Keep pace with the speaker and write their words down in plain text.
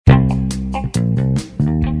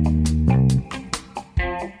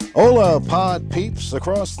Hola, pod peeps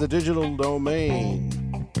across the digital domain.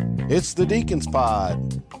 It's the Deacons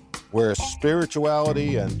Pod, where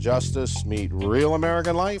spirituality and justice meet real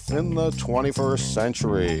American life in the 21st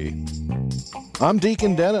century. I'm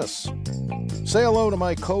Deacon Dennis. Say hello to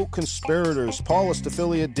my co-conspirators, Paulist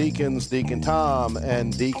affiliate deacons, Deacon Tom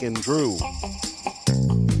and Deacon Drew.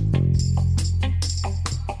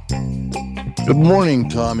 Good morning,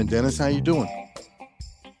 Tom and Dennis. How you doing?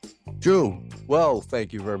 Drew, well,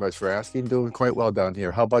 thank you very much for asking. Doing quite well down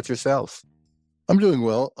here. How about yourself? I'm doing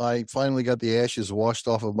well. I finally got the ashes washed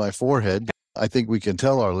off of my forehead. I think we can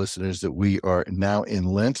tell our listeners that we are now in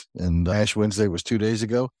Lent, and Ash Wednesday was 2 days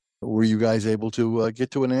ago. Were you guys able to get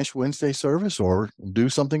to an Ash Wednesday service or do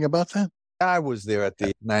something about that? I was there at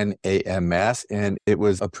the 9 a.m. Mass, and it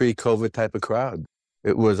was a pre-COVID type of crowd.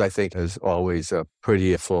 It was, I think, as always,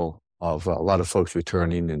 pretty full of a lot of folks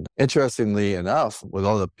returning. And interestingly enough, with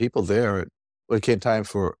all the people there, when it came time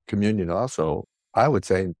for communion also, I would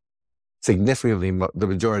say significantly, the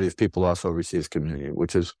majority of people also received communion,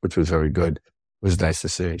 which was very good. It was nice to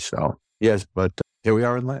see. So, yes, but here we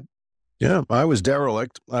are in Lent. Yeah, I was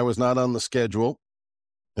derelict. I was not on the schedule.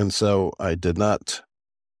 And so I did not.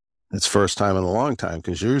 It's first time in a long time,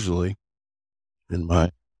 because usually in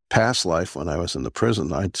my past life when I was in the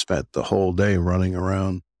prison, I'd spent the whole day running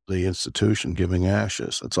around the institution giving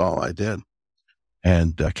ashes. That's all I did.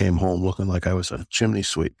 And I came home looking like I was a chimney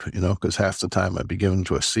sweep, because half the time I'd be given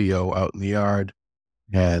to a CO out in the yard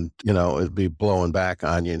and, it'd be blowing back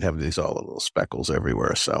on you and have these all little speckles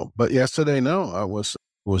everywhere. So, but yesterday, no, it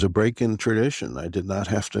was a break in tradition. I did not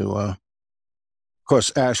have to, of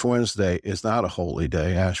course, Ash Wednesday is not a holy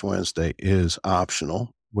day. Ash Wednesday is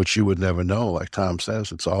optional, which you would never know. Like Tom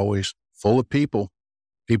says, it's always full of people.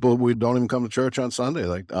 People, we don't even come to church on Sunday.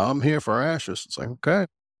 Like, I'm here for ashes. It's like, okay.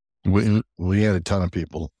 We had a ton of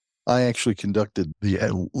people. I actually conducted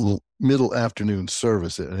the middle afternoon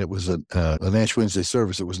service, and it was an Ash Wednesday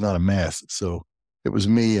service. It was not a mass. So it was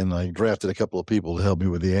me, and I drafted a couple of people to help me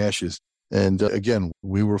with the ashes. And again,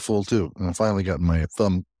 we were full too. And I finally got my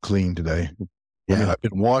thumb clean today. Yeah. I mean, I've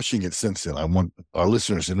been washing it since then. I want our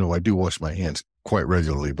listeners to know I do wash my hands quite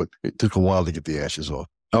regularly, but it took a while to get the ashes off.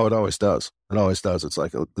 Oh, it always does. It always does. It's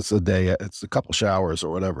like it's a day, it's a couple showers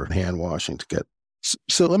or whatever, hand washing to get.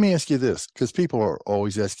 So let me ask you this, because people are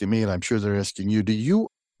always asking me, and I'm sure they're asking you, do you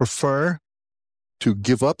prefer to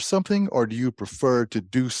give up something, or do you prefer to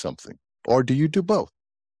do something, or do you do both?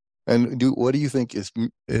 And what do you think is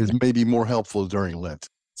maybe more helpful during Lent?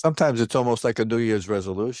 Sometimes it's almost like a New Year's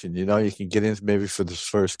resolution. You can get in maybe for the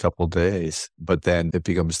first couple of days, but then it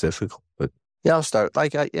becomes difficult. But yeah, I'll start.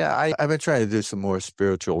 I've been trying to do some more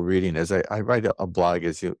spiritual reading as I write a blog,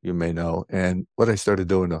 as you may know. And what I started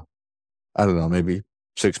doing, I don't know, maybe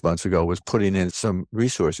 6 months ago, was putting in some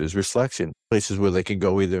resources, reflection, places where they can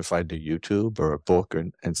go either find a YouTube or a book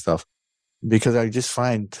and stuff. Because I just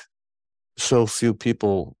find so few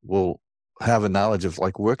people will have a knowledge of,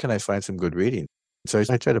 like, where can I find some good reading? So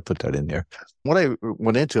I try to put that in there. What I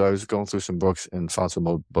went into, I was going through some books and found some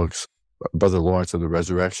old books. Brother Lawrence of the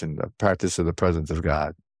Resurrection, the Practice of the Presence of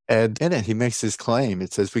God. And in it, he makes this claim.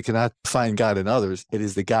 It says, we cannot find God in others. It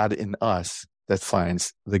is the God in us that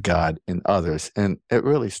finds the God in others. And it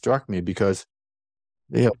really struck me because,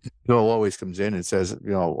 Bill always comes in and says,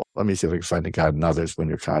 let me see if I can find the God in others when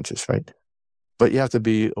you're conscious, right? But you have to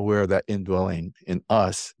be aware of that indwelling in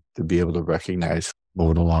us to be able to recognize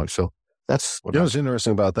moving along. So that's what's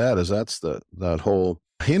interesting about that is that's that whole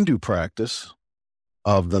Hindu practice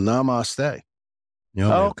of the namaste. They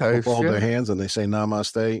hold their hands and they say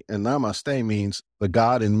namaste, and namaste means the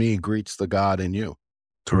God in me greets the God in you.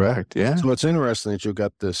 Correct, yeah. So it's interesting that you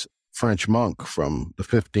got this French monk from the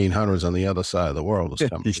 1500s on the other side of the world who's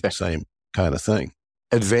coming to the same kind of thing.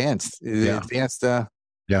 Advanced. Yeah.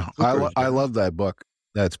 I love that book.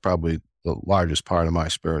 That's probably the largest part of my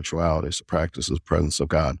spirituality is to practice the presence of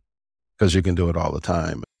God, because you can do it all the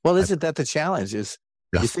time. Well, isn't that the challenge? You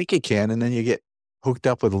think you can, and then you get hooked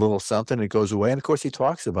up with a little something, it goes away. And of course, he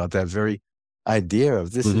talks about that very idea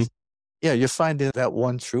of this is, you're finding that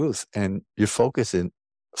one truth and you're focusing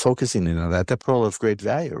in on that pearl of great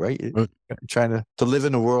value, right? You're trying to live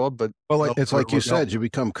in the world, but... Well, it's like you said, you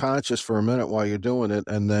become conscious for a minute while you're doing it,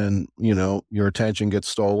 and then, your attention gets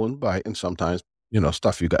stolen by, and sometimes,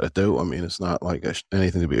 stuff you got to do. I mean, it's not like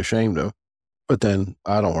anything to be ashamed of. But then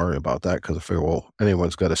I don't worry about that, because I figure, well,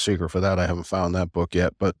 anyone's got a secret for that. I haven't found that book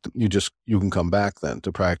yet, but you can come back then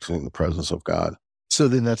to practicing the presence of God. So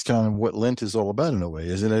then that's kind of what Lent is all about in a way,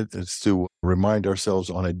 isn't it? It's to remind ourselves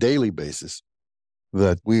on a daily basis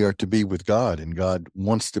that we are to be with God and God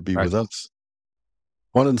wants to be with us.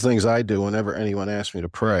 One of the things I do whenever anyone asks me to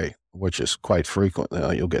pray, which is quite frequent,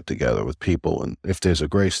 you'll get together with people, and if there's a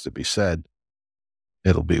grace to be said,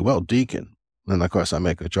 it'll be, well, deacon. And of course, I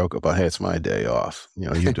make a joke about, hey, it's my day off.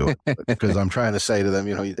 You do it. Because I'm trying to say to them,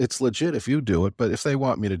 it's legit if you do it, but if they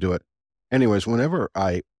want me to do it. Anyways, whenever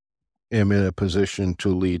I am in a position to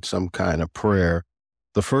lead some kind of prayer,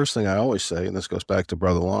 the first thing I always say, and this goes back to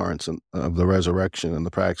Brother Lawrence and of the resurrection and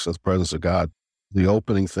the practice of the presence of God, the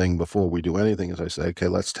opening thing before we do anything is I say, okay,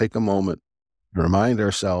 let's take a moment and remind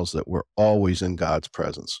ourselves that we're always in God's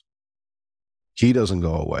presence. He doesn't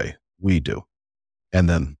go away. We do. And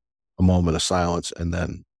then a moment of silence, and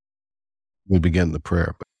then we begin the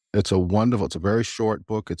prayer. But it's a very short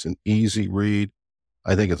book. It's an easy read.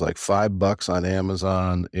 I think it's like $5 on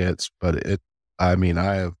Amazon. It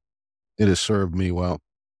has served me well.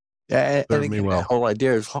 Yeah, and me again, well. the whole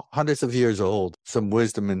idea is hundreds of years old, some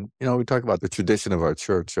wisdom. And, we talk about the tradition of our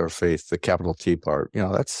church, our faith, the capital T part.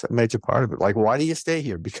 That's a major part of it. Like, why do you stay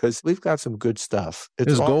here? Because we've got some good stuff.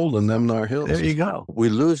 There's gold in them Nar Hills. There you go. We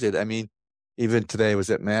lose it. Even today I was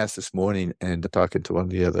at Mass this morning and talking to one of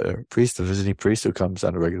the other priests, the visiting priest who comes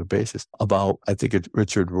on a regular basis, about, I think it's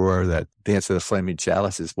Richard Rohr, that Dance of the Flaming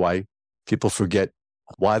Chalice is why people forget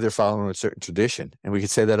why they're following a certain tradition. And we could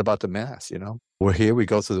say that about the Mass, We're here, we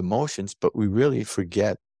go through the motions, but we really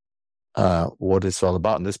forget what it's all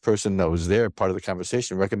about. And this person that was there, part of the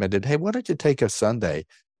conversation, recommended, hey, why don't you take a Sunday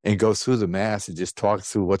and go through the Mass and just talk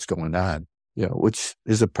through what's going on? Which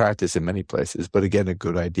is a practice in many places, but again, a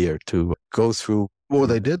good idea to go through. Well,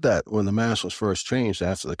 they did that when the Mass was first changed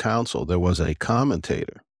after the council. There was a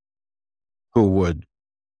commentator who would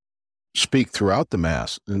speak throughout the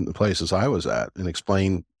Mass in the places I was at and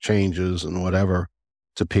explain changes and whatever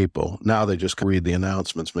to people. Now they just read the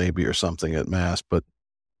announcements maybe or something at Mass. But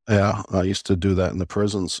yeah, I used to do that in the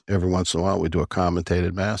prisons. Every once in a while, we do a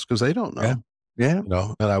commentated Mass because they don't know. Yeah. Yeah.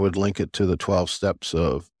 And I would link it to the 12 steps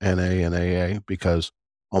of NA and AA because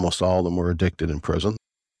almost all of them were addicted in prison.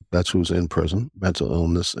 That's who's in prison, mental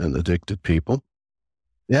illness and addicted people.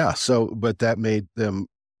 Yeah. So, but that made them,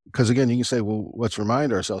 because again, you can say, well, let's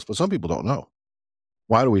remind ourselves, but some people don't know.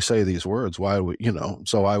 Why do we say these words? Why do we,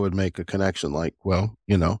 so I would make a connection like, well,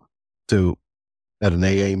 at an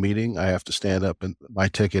AA meeting, I have to stand up and my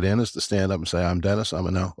ticket in is to stand up and say, I'm Dennis, I'm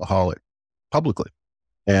an alcoholic publicly.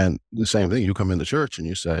 And the same thing, you come into church and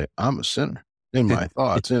you say, I'm a sinner in my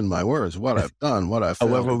thoughts, in my words, what I've done, what I've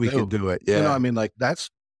failed. However we can do it. Yeah. Like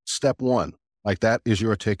that's step one. Like that is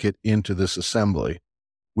your ticket into this assembly.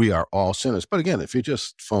 We are all sinners. But again, if you're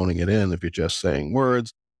just phoning it in, if you're just saying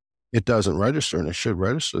words, it doesn't register, and it should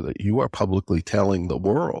register that you are publicly telling the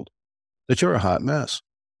world that you're a hot mess.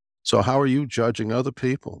 So how are you judging other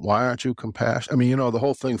people? Why aren't you compassionate? The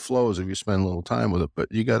whole thing flows if you spend a little time with it, but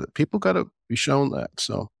people got to be shown that.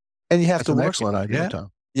 So, and you have to work excellent idea,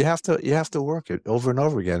 Tom. You have to work it over and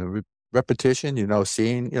over again. Repetition,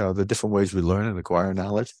 seeing, the different ways we learn and acquire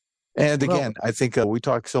knowledge. And again, I think we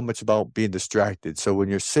talk so much about being distracted. So when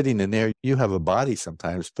you're sitting in there, you have a body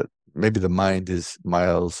sometimes, but maybe the mind is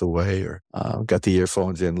miles away or got the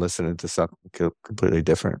earphones in, listening to something completely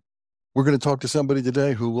different. We're going to talk to somebody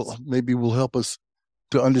today who will help us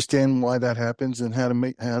to understand why that happens and how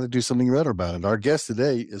to do something better about it. Our guest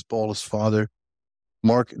today is Paulist Father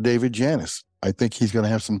Mark David Janus. I think he's going to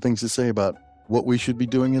have some things to say about what we should be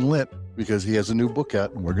doing in Lent because he has a new book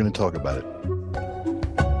out and we're going to talk about it.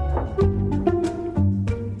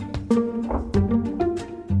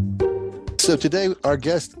 So today our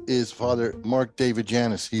guest is Father Mark David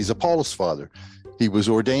Janus. He's a Paulist Father. He was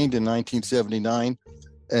ordained in 1979.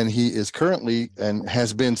 And he is currently, and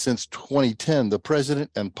has been since 2010, the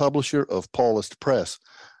president and publisher of Paulist Press,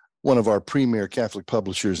 one of our premier Catholic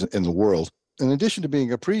publishers in the world. In addition to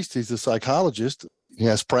being a priest, he's a psychologist. He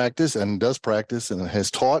has practice and does practice and has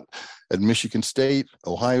taught at Michigan State,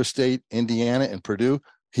 Ohio State, Indiana, and Purdue.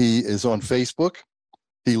 He is on Facebook.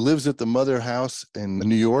 He lives at the Mother House in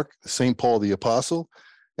New York, St. Paul the Apostle.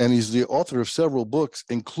 And he's the author of several books,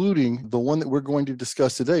 including the one that we're going to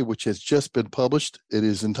discuss today, which has just been published. It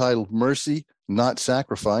is entitled Mercy, Not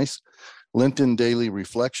Sacrifice, Lenten Daily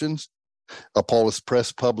Reflections, a Paulist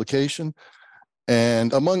Press publication.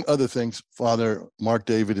 And among other things, Father Mark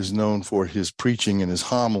David is known for his preaching and his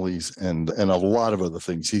homilies and a lot of other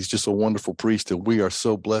things. He's just a wonderful priest, and we are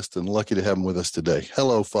so blessed and lucky to have him with us today.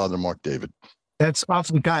 Hello, Father Mark David. That's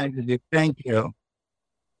awfully kind of you. Thank you.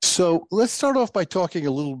 So let's start off by talking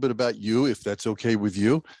a little bit about you, if that's okay with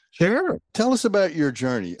you. Sure. Tell us about your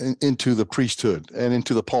journey into the priesthood and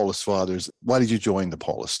into the Paulist Fathers. Why did you join the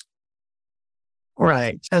Paulist?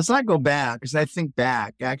 Right. As I go back, as I think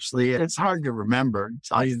back, actually, it's hard to remember, to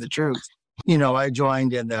tell you the truth. I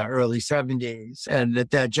joined in the early 70s. And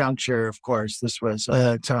at that juncture, of course, this was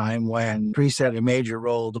a time when priests had a major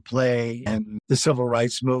role to play in the civil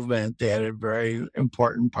rights movement. They had a very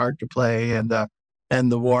important part to play in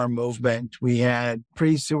the war movement. We had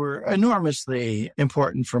priests who were enormously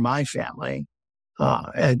important for my family.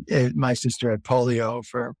 And my sister had polio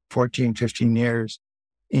for 14, 15 years,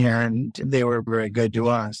 and they were very good to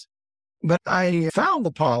us. But I found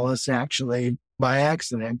the Paulus actually by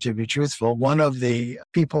accident, to be truthful. One of the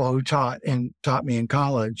people who taught me in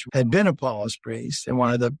college had been a Paulus priest and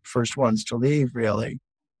one of the first ones to leave, really.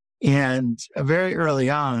 And very early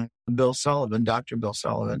on, Dr. Bill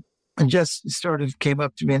Sullivan, just sort of came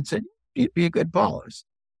up to me and said, "You'd be a good Paulus."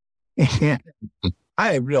 And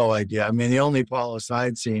I had no idea. I mean, the only Paulus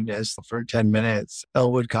I'd seen is for 10 minutes,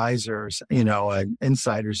 Elwood Kaiser's, an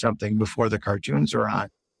Insight or something before the cartoons were on.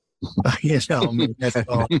 I mean, that's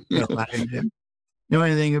all. I didn't know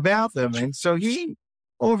anything about them. And so he,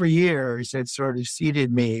 over years, had sort of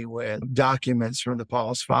seeded me with documents from the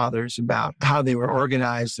Paulus Fathers about how they were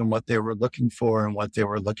organized and what they were looking for and what they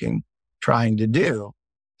were trying to do.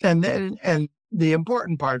 And the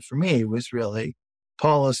important part for me was really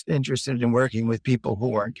Paulus interested in working with people who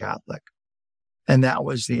weren't Catholic. And that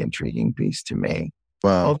was the intriguing piece to me.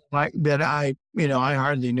 Wow. I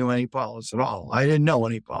hardly knew any Paulus at all. I didn't know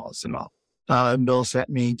any Paulus at all. Bill sent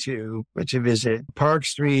me to visit Park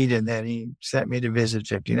Street, and then he sent me to visit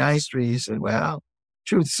 59th Street. He said, well,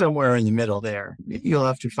 truth's somewhere in the middle there. You'll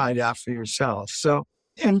have to find out for yourself. So,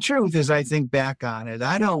 in truth, as I think back on it,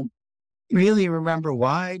 I don't really remember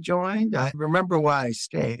why I joined. I remember why I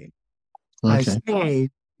stayed. Okay. I stayed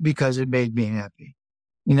because it made me happy.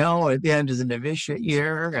 At the end of the novitiate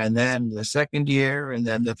year, and then the second year, and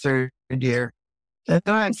then the third year, and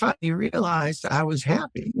then I finally realized I was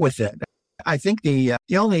happy with it. I think the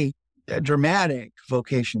only dramatic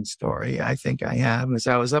vocation story I think I have is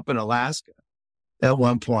I was up in Alaska at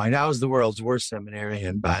one point. I was the world's worst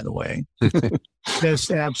seminarian, by the way. Just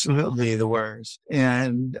absolutely the worst.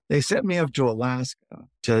 And they sent me up to Alaska,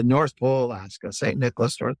 to North Pole, Alaska, St.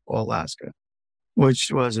 Nicholas, North Pole, Alaska,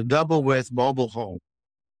 which was a double width mobile home.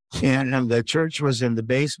 And the church was in the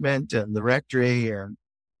basement, and the rectory and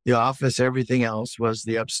the office, everything else was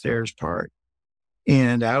the upstairs part.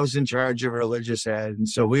 And I was in charge of religious ed. And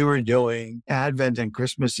so we were doing Advent and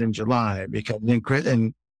Christmas in July, because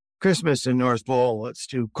in Christmas in North Pole, it's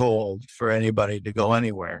too cold for anybody to go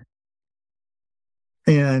anywhere.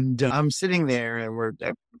 And I'm sitting there and we're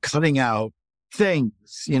cutting out things,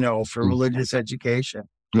 for religious education.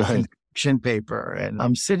 Right. Action paper. And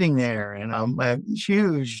I'm sitting there and I'm at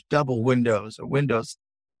huge double windows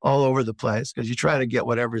all over the place, because you try to get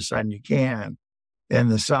whatever sun you can in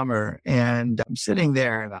the summer. And I'm sitting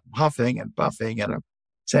there and I'm huffing and puffing and I'm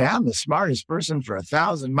saying, I'm the smartest person for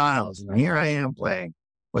 1,000 miles. And here I am playing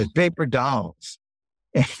with paper dolls.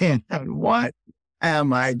 And what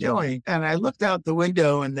am I doing? And I looked out the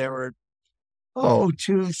window and there were,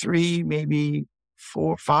 2, 3, maybe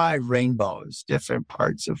 4, 5 rainbows, different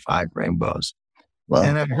parts of 5 rainbows. Wow.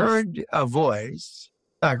 And I heard a voice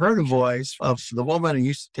of the woman who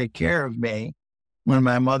used to take care of me when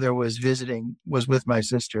my mother was with my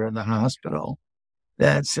sister in the hospital,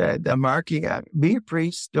 that said, Marky, be a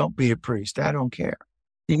priest, don't be a priest. I don't care.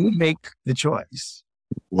 You make the choice.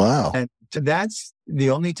 Wow. And that's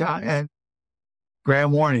the only time. And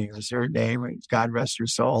Graham Warning was her name. God rest her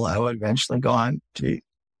soul. I would eventually go on to,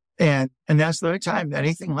 and that's the only time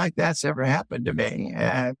anything like that's ever happened to me.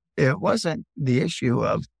 And it wasn't the issue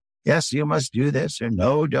of, yes, you must do this, or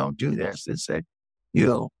no, don't do this. It's that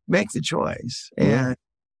you make the choice. And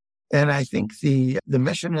I think the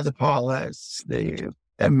mission of the Paulus, the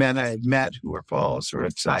men I had met who were Paulus, were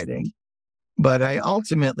exciting. But I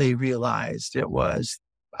ultimately realized I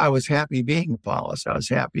was happy being a Paulus. I was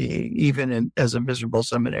happy even as a miserable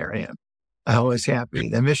seminarian. I was happy.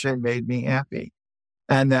 The mission made me happy.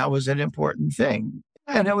 And that was an important thing.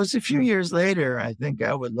 And it was a few years later, I think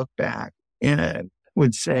I would look back and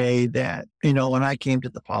would say that, when I came to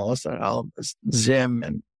the Paulus, all this zim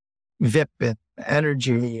and vip and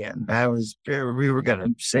energy, and we were going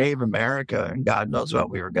to save America, and God knows what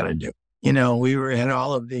we were going to do. We had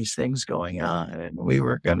all of these things going on, and we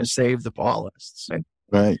were going to save the Paulists. And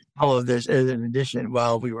right. All of this is in addition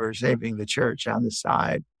while we were saving the church on the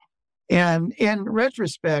side. And in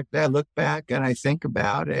retrospect, I look back and I think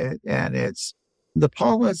about it, and it's the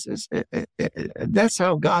Paulus that's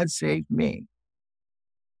how God saved me.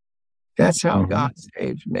 That's how God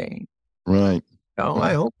saved me. Right.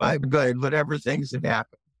 I hope I'm good, whatever things have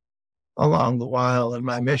happened along the while in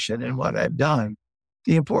my mission and what I've done.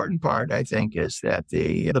 The important part, I think, is that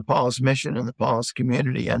the Paul's mission and the Paul's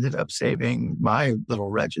community ended up saving my little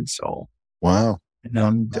wretched soul. Wow.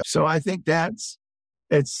 And so I think it's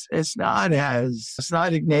not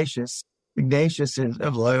Ignatius. Ignatius is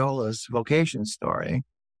of Loyola's vocation story.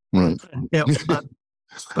 Right.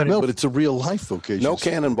 But it's a real life vocation. No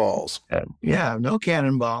cannonballs. No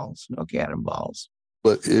cannonballs. No cannonballs.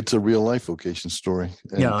 But it's a real life vocation story.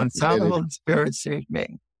 It's how the Holy Spirit saved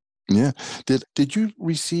me. Yeah. Did you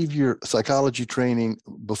receive your psychology training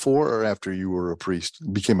before or after you were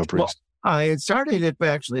became a priest? Well, I had started it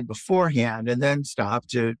actually beforehand and then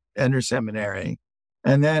stopped to enter seminary.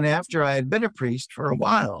 And then after I had been a priest for a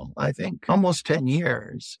while, I think almost 10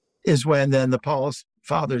 years, is when then the Paul's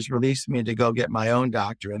Fathers released me to go get my own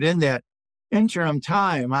doctorate. In that interim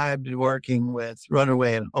time, I had been working with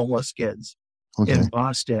runaway and homeless kids in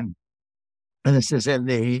Boston. And this is in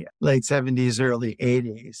the late 70s, early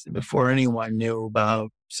 80s, before anyone knew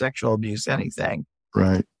about sexual abuse, anything.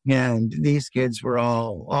 Right. And these kids were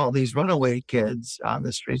all these runaway kids on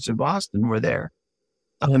the streets of Boston were there,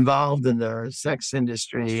 involved in the sex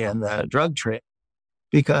industry and the drug trade,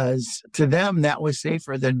 because to them, that was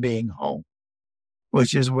safer than being home,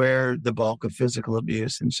 which is where the bulk of physical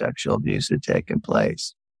abuse and sexual abuse had taken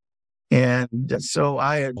place. And so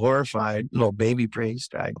I had horrified little baby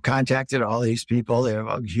priest. I contacted all these people. They have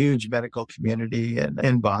a huge medical community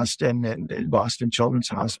in Boston and Boston Children's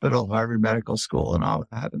Hospital, Harvard Medical School, and all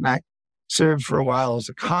that. And I served for a while as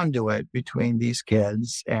a conduit between these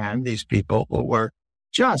kids and these people who were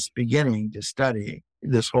just beginning to study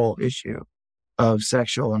this whole issue of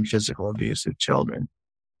sexual and physical abuse of children.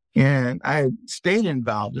 And I stayed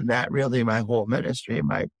involved in that really my whole ministry,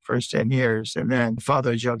 my first 10 years. And then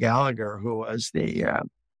Father Joe Gallagher, who was the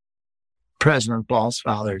president of Paul's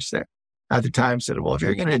Fathers at the time, said, well, if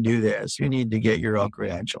you're going to do this, you need to get your own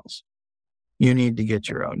credentials. You need to get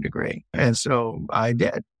your own degree. And so I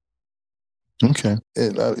did. Okay.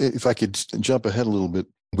 And if I could jump ahead a little bit,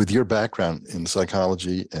 with your background in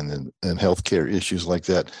psychology and healthcare issues like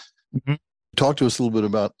that, talk to us a little bit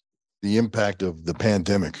about the impact of the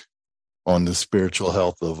pandemic on the spiritual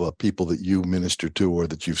health of people that you minister to or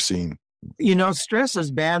that you've seen. Stress is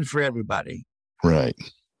bad for everybody. Right.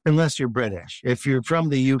 Unless you're British. If you're from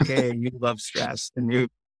the UK and you love stress, and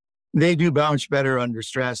they do bounce better under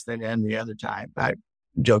stress than any other time. I'm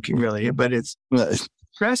joking really, but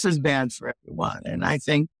stress is bad for everyone. And I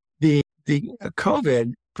think the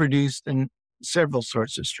COVID produced several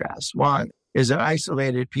sorts of stress. One is it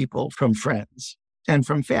isolated people from friends and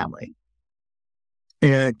from family.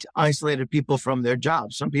 It isolated people from their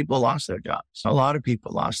jobs. Some people lost their jobs. A lot of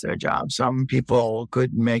people lost their jobs. Some people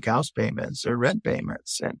couldn't make house payments or rent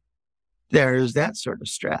payments. And there's that sort of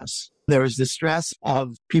stress. There was the stress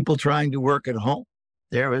of people trying to work at home.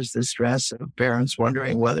 There was the stress of parents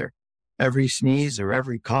wondering whether every sneeze or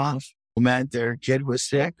every cough meant their kid was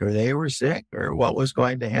sick or they were sick or what was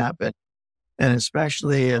going to happen. And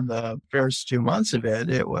especially in the first 2 months of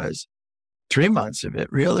it was 3 months of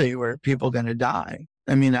it really were people going to die.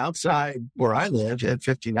 I mean, outside where I lived at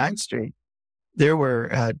 59th Street, there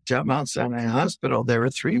were at Mount Sinai Hospital, there were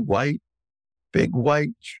 3 big white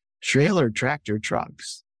trailer tractor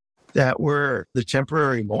trucks that were the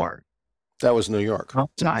temporary morgue. That was New York.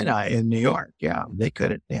 Mount Sinai in New York. Yeah, they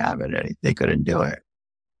couldn't have it. They couldn't do it.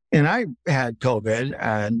 And I had COVID,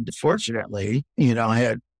 and fortunately,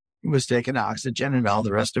 I was taking oxygen and all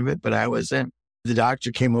the rest of it, but I wasn't. The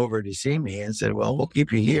doctor came over to see me and said, well, we'll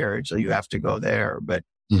keep you here, so you have to go there, but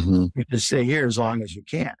you just stay here as long as you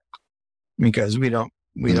can, because we don't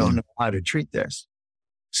know how to treat this.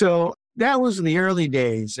 So that was in the early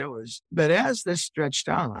days. But as this stretched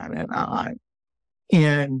on and on,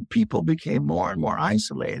 and people became more and more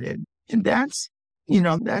isolated, and that's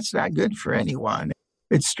not good for anyone.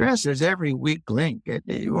 It stresses every weak link.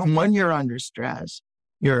 When you're under stress,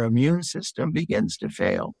 your immune system begins to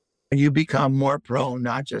fail. You become more prone,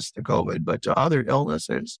 not just to COVID, but to other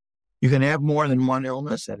illnesses. You can have more than one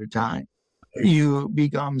illness at a time. You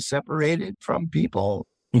become separated from people.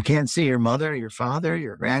 You can't see your mother, your father,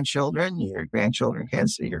 your grandchildren. Your grandchildren can't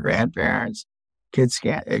see your grandparents. Kids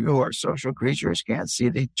who are social creatures can't see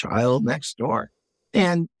the child next door.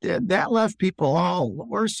 And that left people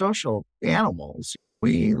we're social animals.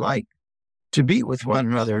 We like to be with one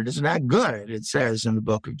another. It is not good, it says in the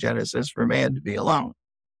book of Genesis, for man to be alone.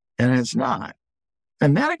 And it's not.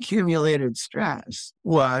 And that accumulated stress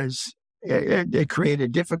it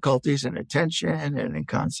created difficulties in attention and in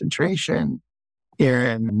concentration,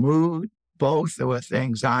 in mood, both with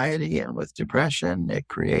anxiety and with depression. It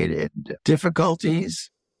created difficulties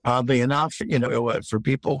Oddly enough, it was for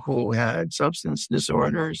people who had substance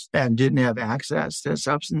disorders and didn't have access to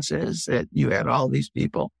substances, that you had all these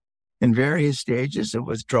people in various stages of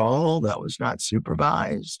withdrawal that was not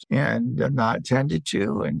supervised and not tended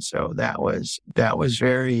to. And so that was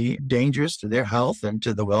very dangerous to their health and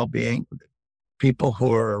to the well-being of the people who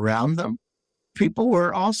were around them. People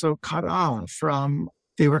were also cut off from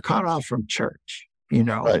church,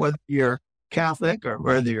 Right. whether you're Catholic or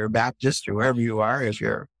whether you're Baptist or wherever you are. If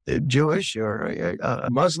you're Jewish or a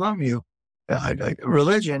Muslim,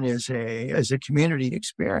 religion is a community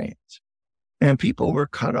experience. And people were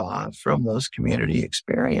cut off from those community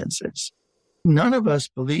experiences. None of us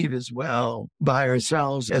believe as well by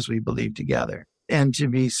ourselves as we believe together. And to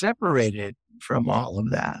be separated from all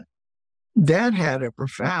of that had a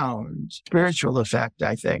profound spiritual effect,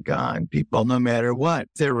 I think, on people, no matter what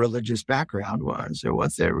their religious background was or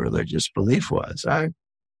what their religious belief was. I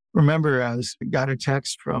remember I got a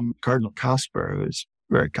text from Cardinal Casper, who was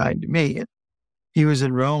very kind to me. He was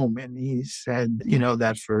in Rome and he said,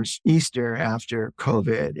 that first Easter after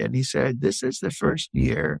COVID, and he said, this is the first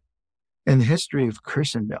year in the history of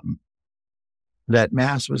Christendom that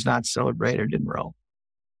Mass was not celebrated in Rome.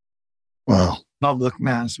 Wow. Public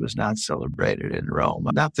Mass was not celebrated in Rome.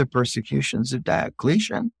 Not the persecutions of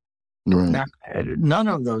Diocletian. Right. None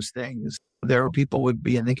of those things. There were people would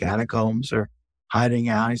be in the catacombs or hiding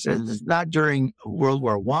out. He said, it's not during World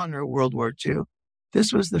War I or World War II.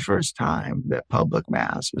 This was the first time that public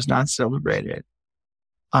Mass was not celebrated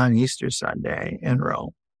on Easter Sunday in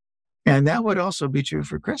Rome. And that would also be true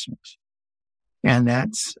for Christmas. And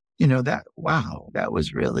that's, that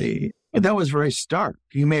was very stark.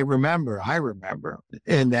 You may remember, I remember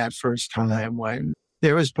in that first time when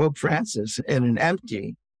there was Pope Francis in an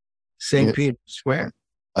empty St. Peter's Square.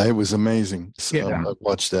 It was amazing. I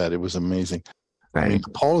watched that. It was amazing. Right. I mean,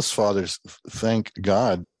 Paul's fathers, thank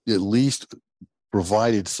God, at least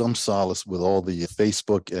provided some solace with all the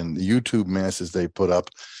Facebook and the YouTube masses they put up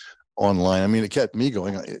online. I mean, it kept me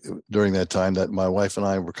going during that time that my wife and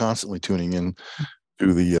I were constantly tuning in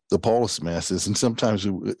to the Paulist masses. And sometimes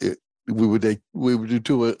we would do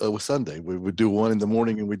two a Sunday. We would do one in the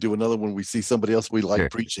morning and we'd do another when we see somebody else we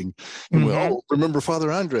like preaching. And remember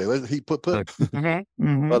Father Andre? He put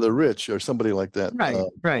Father Rich or somebody like that.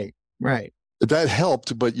 Right. That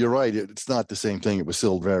helped, but you're right. It's not the same thing. It was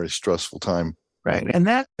still a very stressful time. Right. And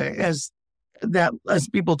that as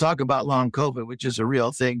people talk about long COVID, which is a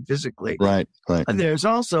real thing physically. Right. There's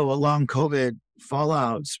also a long COVID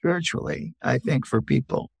fallout spiritually, I think, for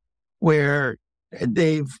people where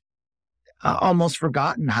they've almost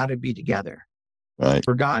forgotten how to be together. Right.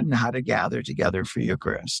 Forgotten how to gather together for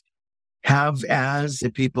Eucharist. Have, as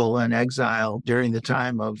the people in exile during the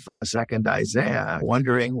time of second Isaiah,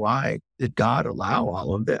 wondering why did God allow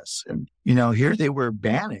all of this? And, here they were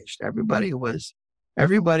banished. Everybody was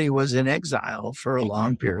in exile for a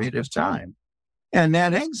long period of time. And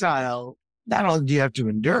that exile, not only do you have to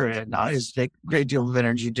endure it, not just take a great deal of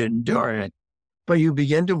energy to endure it, but you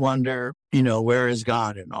begin to wonder, where is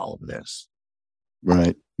God in all of this?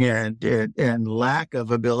 Right. And lack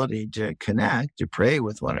of ability to connect, to pray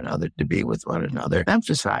with one another, to be with one another,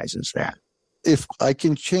 emphasizes that. If I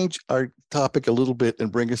can change our topic a little bit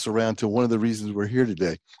and bring us around to one of the reasons we're here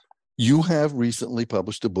today. You have recently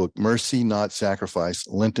published a book, Mercy Not Sacrifice,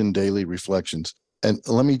 Lenten Daily Reflections. And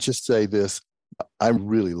let me just say this, I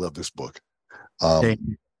really love this book.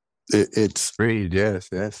 It's great, yes.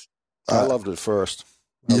 I loved it first.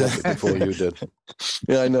 I loved it before you did.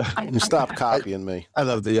 Yeah, I know. You stopped copying me. I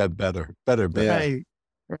love better. Yeah.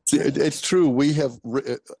 It's true. We have,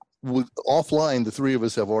 offline, the three of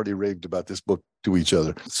us have already raved about this book to each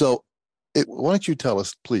other. So why don't you tell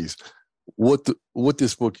us, please, what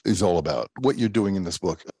this book is all about, what you're doing in this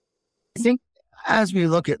book? I think as we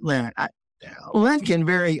look at Lent, Lent can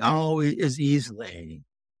is easily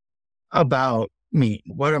about me.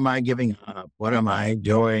 What am I giving up? What am I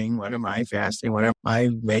doing? What am I fasting? What am I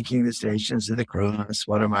making the Stations of the Cross?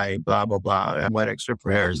 What am I blah, blah, blah? What extra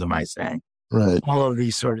prayers am I saying? Right. All of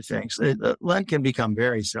these sort of things. Lent can become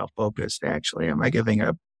very self-focused, actually. Am I giving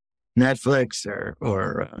up Netflix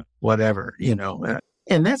or whatever,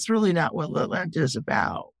 And that's really not what Lent is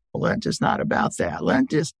about. Lent is not about that.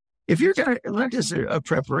 Lent is a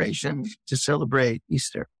preparation to celebrate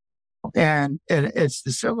Easter. And it's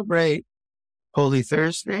to celebrate Holy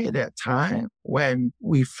Thursday, that time when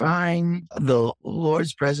we find the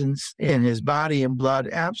Lord's presence in his body and blood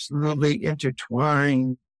absolutely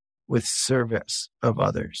intertwined with service of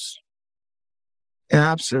others.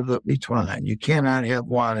 Absolutely twined. You cannot have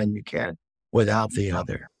one and you can't without the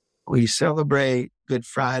other. We celebrate Good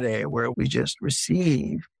Friday where we just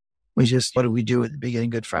receive what do we do at the beginning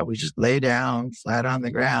of Good Friday? We just lay down flat on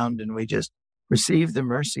the ground and we just receive the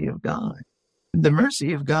mercy of God. The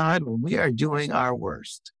mercy of God when we are doing our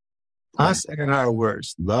worst, us at our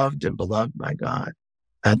worst, loved and beloved by God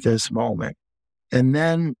at this moment. And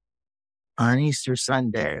then on Easter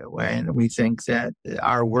Sunday, when we think that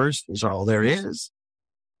our worst is all there is,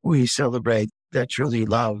 we celebrate that truly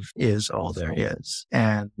love is all there is,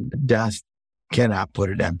 and death cannot put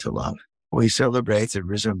an end to love. We celebrate the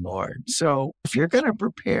risen Lord. So if you're going to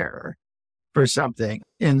prepare for something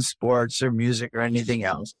in sports or music or anything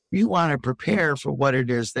else, you want to prepare for what it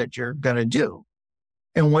is that you're going to do.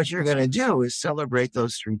 And what you're going to do is celebrate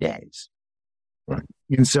those 3 days. Right.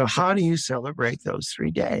 And so how do you celebrate those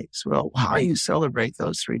 3 days? Well, how you celebrate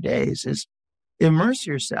those 3 days is immerse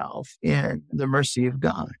yourself in the mercy of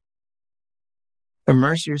God.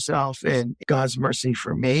 Immerse yourself in God's mercy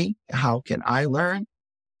for me. How can I learn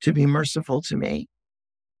to be merciful to me?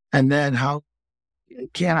 And then how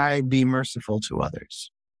can I be merciful to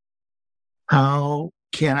others? How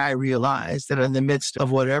can I realize that in the midst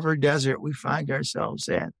of whatever desert we find ourselves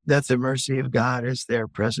in, that the mercy of God is there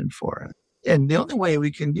present for us? And the only way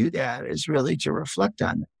we can do that is really to reflect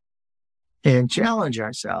on it and challenge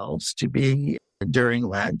ourselves to be, during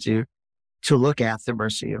Lent, to look at the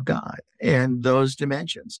mercy of God and those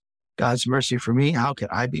dimensions. God's mercy for me, how can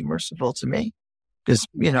I be merciful to me? Because,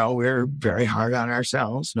 we're very hard on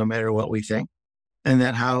ourselves, no matter what we think. And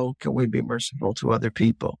then how can we be merciful to other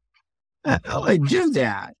people? I do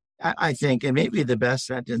that. I think, and maybe the best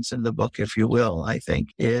sentence in the book, if you will, I think,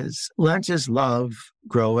 is Lent is love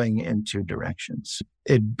growing in 2 directions.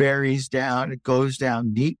 It buries down, it goes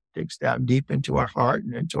down deep, digs down deep into our heart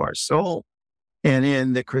and into our soul. And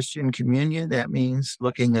in the Christian communion, that means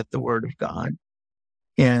looking at the Word of God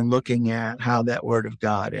and looking at how that Word of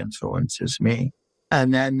God influences me.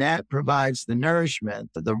 And then that provides the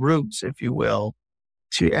nourishment, the roots, if you will,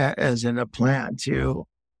 as in a plant,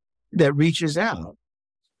 that reaches out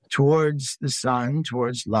towards the sun,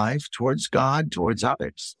 towards life, towards God, towards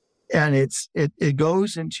others. And it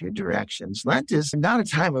goes in 2 directions. Lent is not a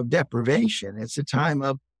time of deprivation. It's a time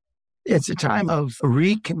of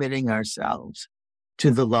recommitting ourselves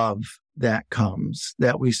to the love that comes,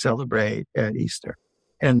 that we celebrate at Easter.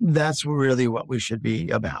 And that's really what we should be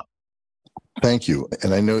about. Thank you.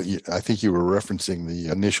 And I think you were referencing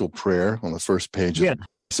the initial prayer on the first page. Yeah.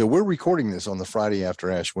 So we're recording this on the Friday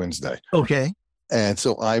after Ash Wednesday. Okay. And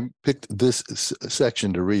so I picked this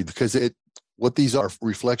section to read because what these are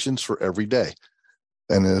reflections for every day.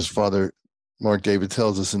 And as Father Mark David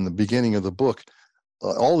tells us in the beginning of the book,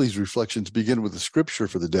 all these reflections begin with the scripture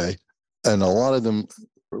for the day, and a lot of them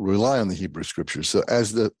rely on the Hebrew scriptures. So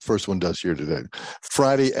as the first one does here today,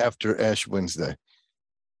 Friday after Ash Wednesday.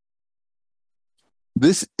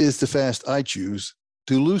 This is the fast I choose,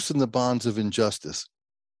 to loosen the bonds of injustice,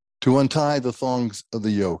 to untie the thongs of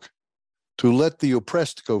the yoke, to let the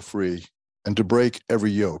oppressed go free, and to break every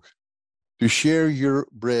yoke, to share your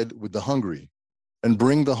bread with the hungry, and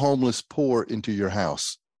bring the homeless poor into your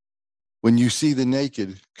house. When you see the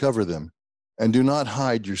naked, cover them, and do not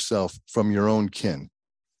hide yourself from your own kin.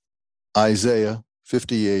 Isaiah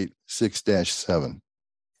 58, 6-7.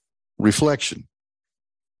 Reflection.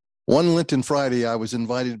 One Lenten Friday, I was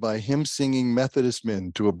invited by hymn-singing Methodist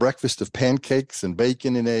men to a breakfast of pancakes and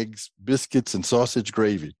bacon and eggs, biscuits and sausage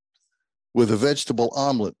gravy, with a vegetable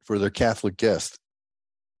omelet for their Catholic guest.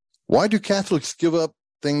 Why do Catholics give up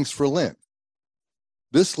things for Lent?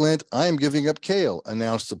 This Lent, I am giving up kale,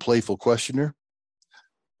 announced the playful questioner.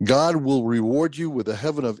 God will reward you with a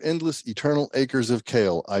heaven of endless, eternal acres of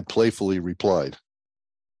kale, I playfully replied.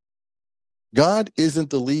 God isn't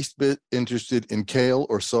the least bit interested in kale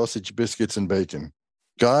or sausage, biscuits, and bacon.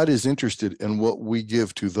 God is interested in what we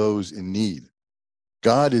give to those in need.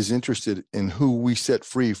 God is interested in who we set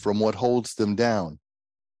free from what holds them down.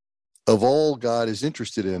 Of all God is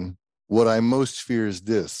interested in, what I most fear is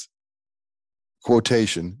this.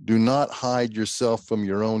 Quotation, do not hide yourself from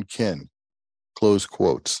your own kin. Close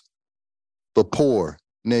quotes. The poor,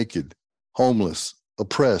 naked, homeless,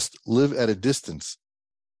 oppressed live at a distance.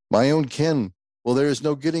 My own kin, well, there is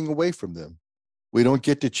no getting away from them. We don't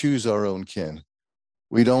get to choose our own kin.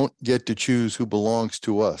 We don't get to choose who belongs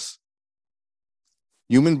to us.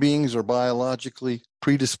 Human beings are biologically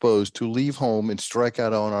predisposed to leave home and strike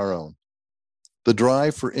out on our own. The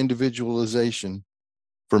drive for individualization,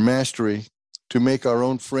 for mastery, to make our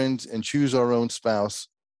own friends and choose our own spouse,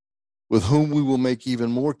 with whom we will make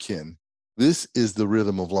even more kin, this is the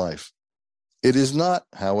rhythm of life. It is not,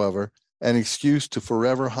 however, an excuse to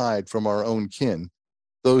forever hide from our own kin,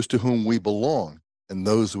 those to whom we belong and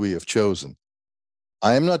those we have chosen.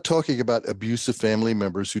 I am not talking about abusive family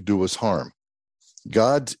members who do us harm.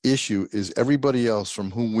 God's issue is everybody else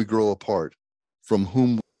from whom we grow apart, from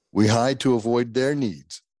whom we hide to avoid their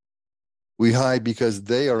needs. We hide because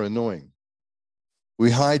they are annoying.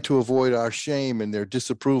 We hide to avoid our shame and their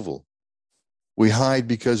disapproval. We hide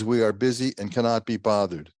because we are busy and cannot be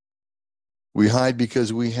bothered. We hide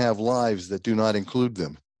because we have lives that do not include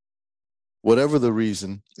them. Whatever the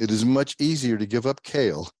reason, it is much easier to give up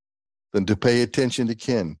kale than to pay attention to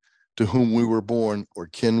kin to whom we were born or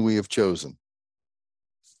kin we have chosen.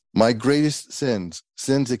 My greatest sins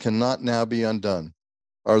that cannot now be undone,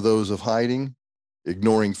 are those of hiding,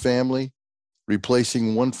 ignoring family,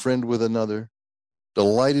 replacing one friend with another,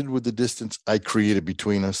 delighted with the distance I created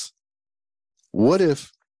between us. What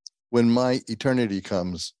if, when my eternity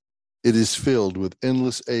comes, it is filled with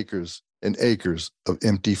endless acres and acres of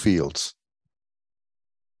empty fields?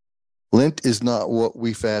 Lent is not what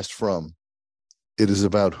we fast from. It is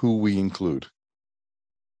about who we include.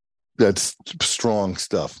 That's strong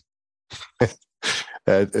stuff.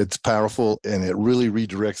 It's powerful, and it really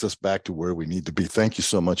redirects us back to where we need to be. Thank you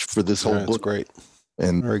so much for this whole book. That's great.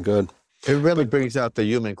 And very good. It really brings out the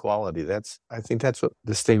human quality. I think that's what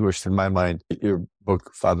distinguished in my mind your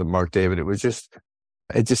book, Father Mark David.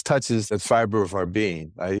 It just touches the fiber of our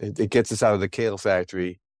being. It gets us out of the kale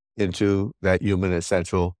factory into that human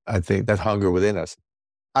essential, I think, that hunger within us.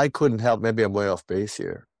 I couldn't help, maybe I'm way off base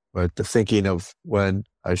here, but the thinking of when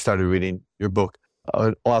I started reading your book,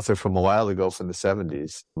 an author from a while ago from the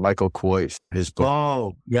 70s, Michael Kois, his book.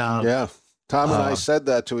 Oh, yeah. Yeah. Tom and I said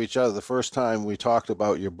that to each other the first time we talked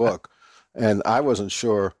about your book. And I wasn't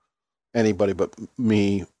sure anybody but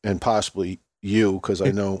me and possibly you, because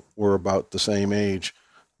I know we're about the same age,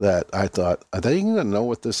 that I thought, are they going to know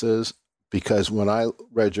what this is? Because when I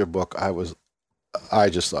read your book, I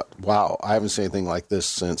just thought, wow, I haven't seen anything like this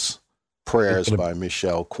since Prayers by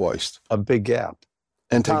Michel Koist. A big gap.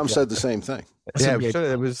 And Tom said the same thing. Yeah,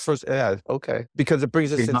 it was first. Yeah, okay. Because it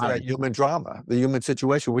brings us into that human drama, the human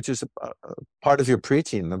situation, which is a part of your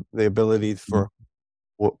preaching, the ability for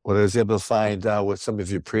what I was able to find out with some of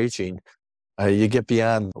your preaching. You get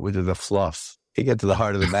beyond the fluff. You get to the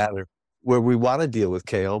heart of the matter, where we want to deal with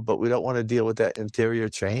kale, but we don't want to deal with that interior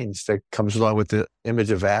change that comes along with the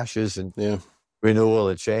image of ashes and renewal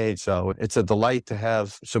and change. So it's a delight to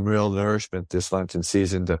have some real nourishment this Lenten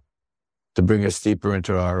season to bring us deeper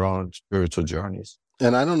into our own spiritual journeys.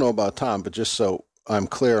 And I don't know about Tom, but just so I'm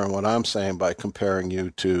clear on what I'm saying by comparing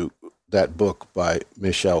you to that book by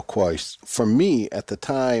Michel Koist, for me, at the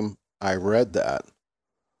time I read that,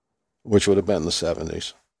 which would have been the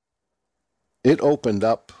 70s, it opened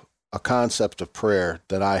up a concept of prayer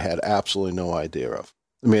that I had absolutely no idea of.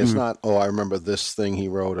 I mean, it's not, I remember this thing he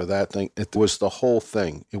wrote or that thing. It was the whole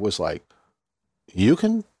thing. It was like, you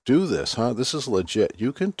can do this, huh? This is legit.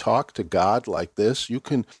 You can talk to God like this. You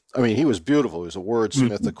can, I mean, he was beautiful. He was a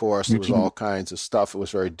wordsmith, of course. There was all kinds of stuff. It was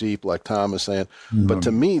very deep, like Tom was saying. But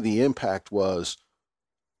to me, the impact was,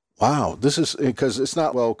 wow, this is, because it's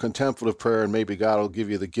not, contemplative prayer and maybe God will give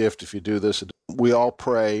you the gift if you do this. We all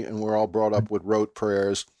pray, and we're all brought up with rote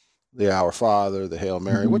prayers, the Our Father, the Hail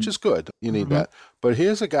Mary, which is good. You need that. But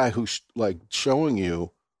here's a guy who's like showing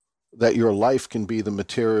you that your life can be the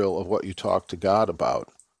material of what you talk to God about.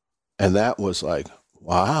 And that was like,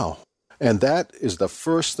 wow. And that is the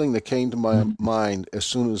first thing that came to my mind as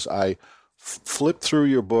soon as I flipped through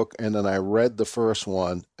your book, and then I read the first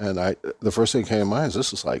one, and the first thing that came to mind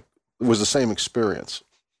is it was the same experience.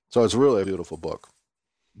 So it's really a beautiful book.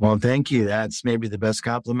 Well, thank you. That's maybe the best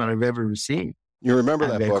compliment I've ever received. You remember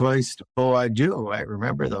that book? Oh, I do. I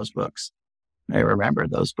remember those books.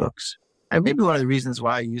 And maybe one of the reasons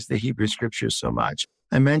why I use the Hebrew Scriptures so much.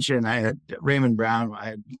 I mentioned I had Raymond Brown. I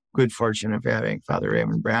had good fortune of having Father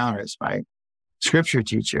Raymond Brown as my scripture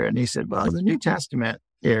teacher. And he said, well, the New Testament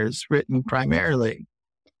is written primarily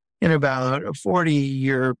in about a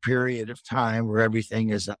 40-year period of time where everything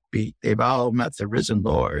is upbeat. They've all met the risen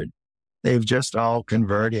Lord. They've just all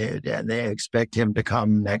converted, and they expect him to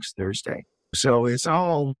come next Thursday. So it's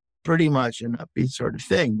all pretty much an upbeat sort of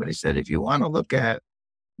thing. But he said, if you want to look at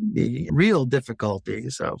the real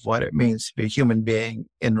difficulties of what it means to be a human being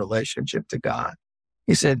in relationship to God,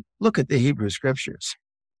 he said, look at the Hebrew Scriptures.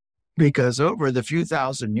 Because over the few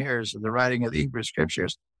thousand years of the writing of the Hebrew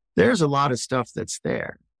Scriptures, there's a lot of stuff that's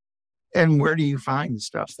there. And where do you find the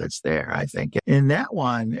stuff that's there? I think in that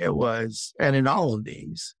one, it was, and in all of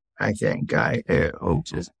these, I think it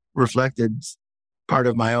just reflected part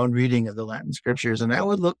of my own reading of the Latin Scriptures. And I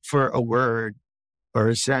would look for a word or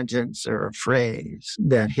a sentence or a phrase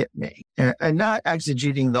that hit me, and not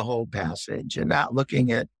exegeting the whole passage and not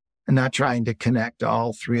looking at and not trying to connect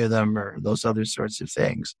all three of them or those other sorts of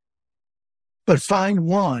things. But find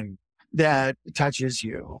one that touches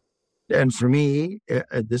you. And for me,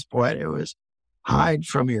 at this point, it was hide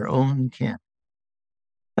from your own kin.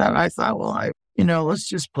 And I thought, well, let's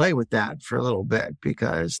just play with that for a little bit,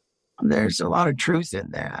 because there's a lot of truth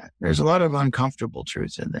in that. There's a lot of uncomfortable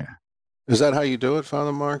truth in there. Is that how you do it,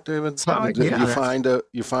 Father Mark, David?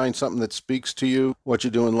 You find something that speaks to you, what you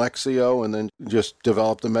do in Lectio, and then just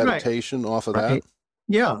develop the meditation off of that?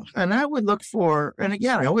 Yeah. And I would look for, and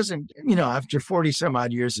again, I wasn't, after 40 some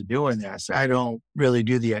odd years of doing this, I don't really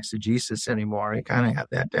do the exegesis anymore. I kind of have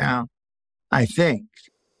that down, I think.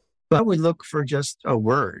 But I would look for just a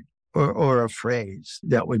word or a phrase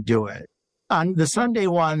that would do it. On the Sunday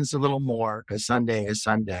ones, a little more, because Sunday is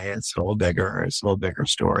Sunday. It's a little bigger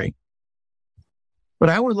story. But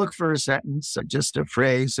I would look for a sentence, just a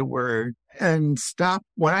phrase, a word, and stop.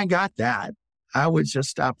 When I got that, I would just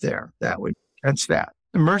stop there. That's that.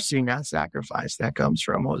 Mercy, not sacrifice. That comes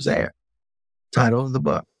from Hosea, title of the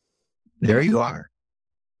book. There you are.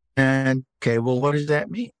 And, okay, well, what does that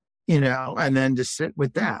mean? And then to sit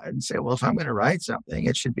with that and say, well, if I'm going to write something,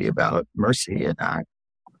 it should be about mercy and not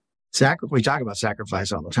sacrifice. We talk about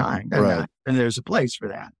sacrifice all the time. And there's a place for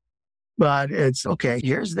that. But it's, okay,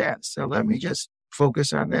 here's this. So let me just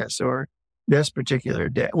focus on this or this particular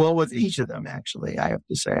day. Well, with each of them, actually, I have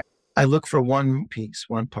to say, I look for one piece,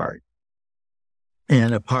 one part.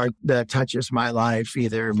 And a part that touches my life,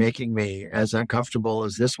 either making me as uncomfortable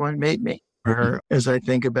as this one made me, or as I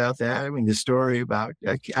think about that, the story about,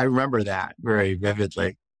 I remember that very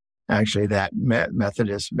vividly. Actually, that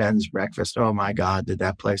Methodist men's breakfast, oh my God, did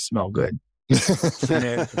that place smell good. It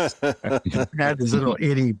had this little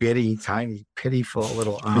itty bitty, tiny, pitiful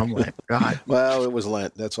little omelet. God. Well, it was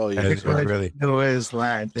Lent. That's all you need. Really. It was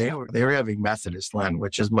Lent. They were having Methodist Lent,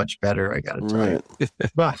 which is much better, I got to tell you.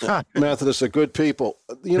 But Methodists are good people.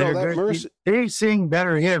 That mercy. They sing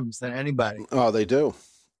better hymns than anybody. Oh, they do.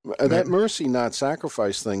 That mercy, not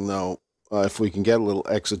sacrifice thing, though, if we can get a little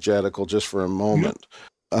exegetical just for a moment,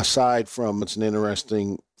 aside from it's an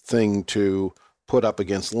interesting thing to put up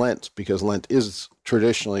against Lent, because Lent is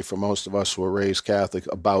traditionally, for most of us who are raised Catholic,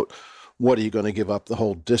 about what are you going to give up, the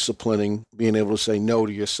whole disciplining, being able to say no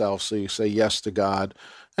to yourself so you say yes to God.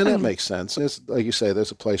 And that makes sense. It's, like you say,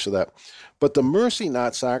 there's a place for that. But the mercy,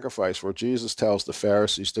 not sacrifice, where Jesus tells the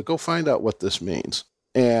Pharisees to go find out what this means.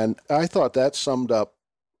 And I thought that summed up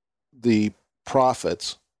the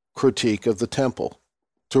prophets' critique of the temple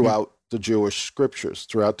throughout the Jewish scriptures,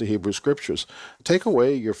 throughout the Hebrew scriptures. Take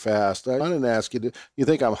away your fast. I didn't ask you, you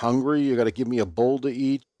think I'm hungry? You got to give me a bowl to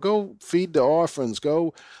eat? Go feed the orphans.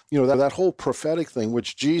 Go, that whole prophetic thing,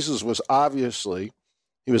 which Jesus was obviously,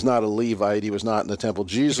 he was not a Levite. He was not in the temple.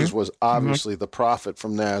 Jesus was obviously the prophet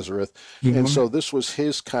from Nazareth. And so this was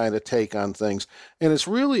his kind of take on things. And it's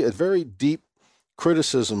really a very deep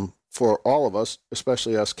criticism for all of us,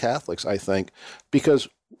 especially us Catholics, I think, because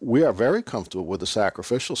we are very comfortable with the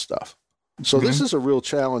sacrificial stuff. So this is a real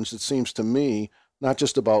challenge, it seems to me, not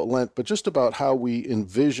just about Lent, but just about how we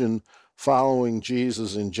envision following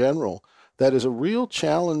Jesus in general. That is a real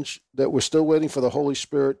challenge that we're still waiting for the Holy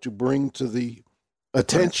Spirit to bring to the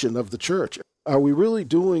attention of the church. Are we really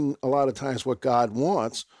doing a lot of times what God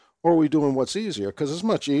wants, or are we doing what's easier? Because it's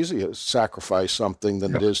much easier to sacrifice something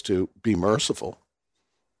than it is to be merciful.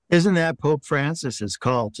 Isn't that Pope Francis's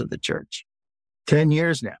call to the church? 10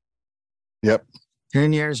 years now. Yep.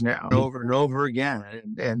 10 years now, over and over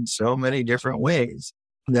again, in so many different ways.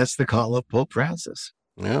 That's the call of Pope Francis.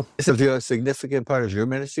 Yeah. Is it a significant part of your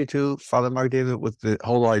ministry too, Father Mark David, with the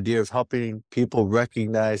whole idea of helping people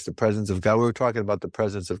recognize the presence of God? We were talking about the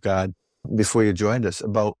presence of God before you joined us,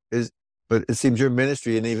 but it seems your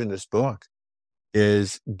ministry and even this book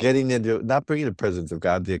is getting into, not bringing the presence of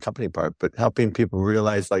God, the accompanying part, but helping people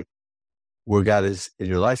realize where God is in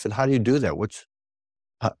your life. And how do you do that?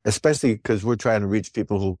 Especially because we're trying to reach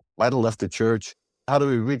people who might have left the church. How do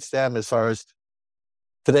we reach them as far as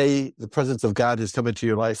today, the presence of God has come into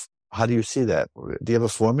your life? How do you see that? Do you have a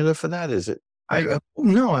formula for that? Is it?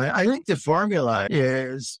 No, I think the formula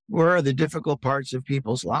is, where are the difficult parts of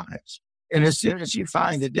people's lives? And as soon as you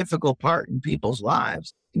find the difficult part in people's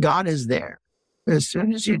lives, God is there. As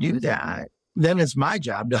soon as you do that, then it's my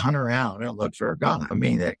job to hunt around and look for God.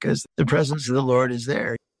 Because the presence of the Lord is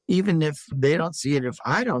there. Even if they don't see it, if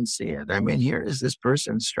I don't see it. Here is this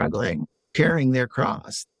person struggling, carrying their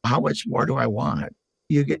cross. How much more do I want?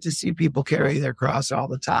 You get to see people carry their cross all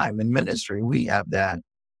the time. In ministry, we have that.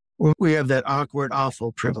 We have that awkward,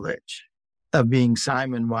 awful privilege of being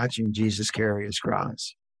Simon watching Jesus carry his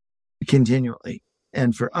cross continually.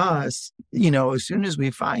 And for us, as soon as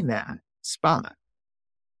we find that spot,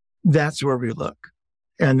 That's where we look.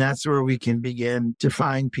 And that's where we can begin to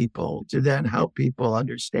find people to then help people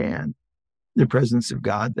understand the presence of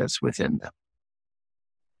God that's within them.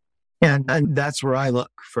 And that's where I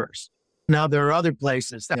look first. Now, there are other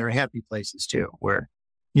places, there are happy places too, where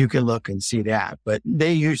you can look and see that, but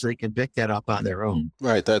they usually can pick that up on their own.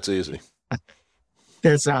 Right. That's easy.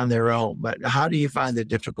 That's on their own. But how do you find the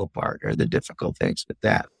difficult part or the difficult things with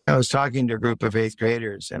that? I was talking to a group of 8th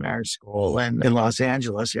graders in our school and in Los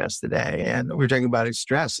Angeles yesterday, and we were talking about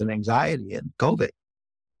stress and anxiety and COVID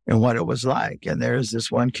and what it was like. And there's this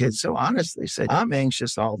one kid so honestly said, I'm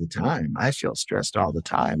anxious all the time. I feel stressed all the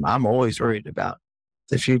time. I'm always worried about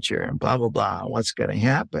the future and blah, blah, blah, what's going to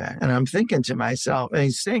happen. And I'm thinking to myself, and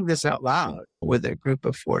he's saying this out loud with a group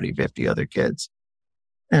of 40, 50 other kids.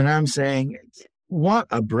 And I'm saying, what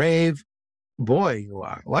a brave boy you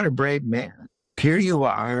are. What a brave man. Here you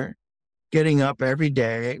are getting up every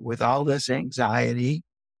day with all this anxiety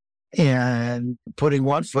and putting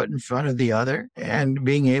one foot in front of the other and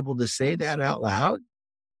being able to say that out loud.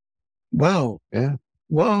 Whoa. Yeah.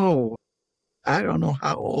 Whoa. I don't know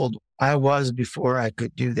how old I was before I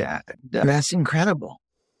could do that. That's incredible.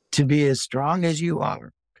 To be as strong as you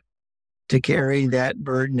are, to carry that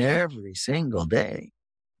burden every single day.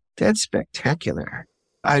 That's spectacular.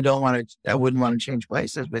 I wouldn't want to change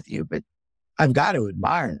places with you, but I've got to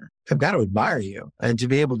admire you. And to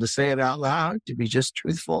be able to say it out loud, to be just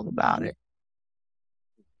truthful about it.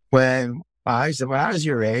 When I was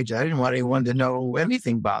your age, I didn't want anyone to know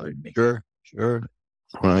anything bothered me. Sure.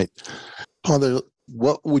 Right. Father,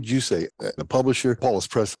 what would you say, the publisher, Paulus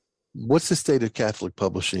Press, what's the state of Catholic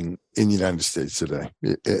publishing in the United States today?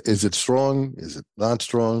 Is it strong? Is it not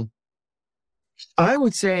strong? I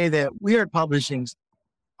would say that we are publishing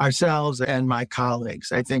ourselves and my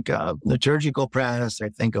colleagues. I think of Liturgical Press, I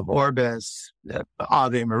think of Orbis,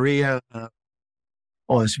 Ave Maria,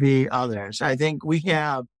 OSV, others. I think we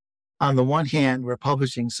have, on the one hand, we're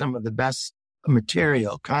publishing some of the best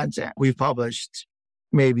material content we've published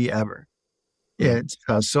maybe ever. It's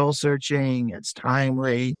soul-searching, it's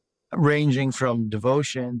timely, ranging from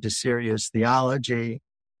devotion to serious theology.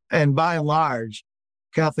 And by and large,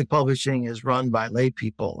 Catholic publishing is run by lay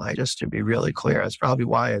people. Just to be really clear, that's probably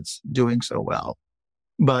why it's doing so well.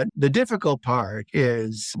 But the difficult part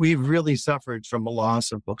is we've really suffered from a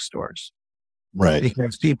loss of bookstores. Right.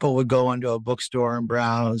 Because people would go into a bookstore and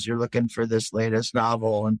browse. You're looking for this latest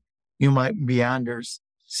novel, and you might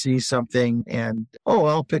see something and,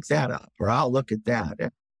 I'll pick that up, or I'll look at that.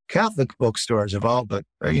 And Catholic bookstores have all but,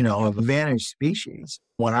 of a vanished species.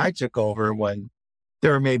 When I took over, when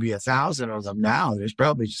there are maybe 1,000 of them now, there's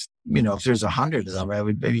probably just, if there's 100 of them, I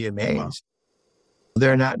would be amazed. Wow.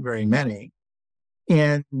 There are not very many.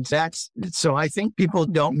 And so I think people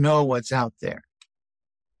don't know what's out there,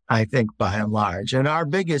 I think, by and large. And our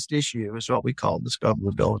biggest issue is what we call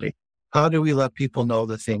discoverability. How do we let people know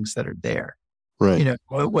the things that are there? Right.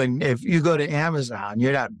 If you go to Amazon,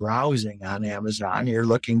 you're not browsing on Amazon, you're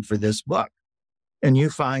looking for this book. And you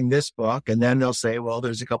find this book, and then they'll say, well,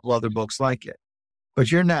 there's a couple other books like it. But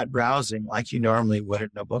you're not browsing like you normally would in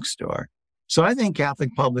a bookstore. So I think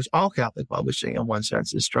all Catholic publishing in one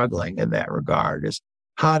sense is struggling in that regard, is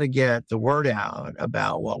how to get the word out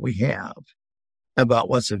about what we have, about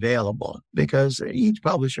what's available, because each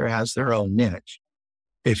publisher has their own niche,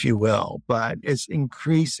 if you will, but it's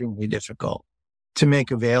increasingly difficult to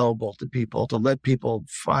make available to people, to let people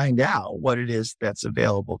find out what it is that's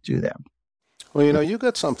available to them. Well, you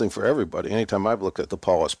got something for everybody. Anytime I've looked at the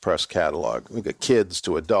Paulus Press catalog, we got kids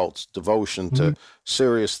to adults, devotion to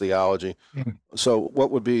serious theology. Mm-hmm. So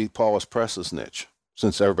what would be Paulus Press's niche,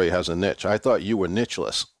 since everybody has a niche? I thought you were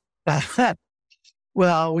nicheless.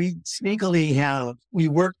 Well, we sneakily we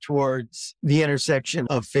work towards the intersection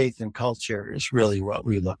of faith and culture is really what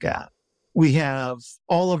we look at. We have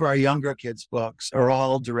all of our younger kids' books are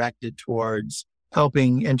all directed towards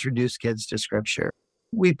helping introduce kids to Scripture.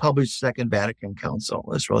 We publish Second Vatican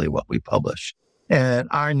Council is really what we publish. And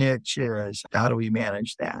our niche is, how do we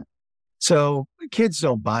manage that? So kids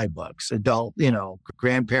don't buy books.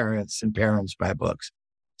 Grandparents and parents buy books.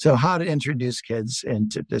 So how to introduce kids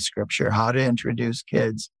into the Scripture, how to introduce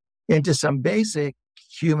kids into some basic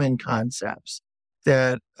human concepts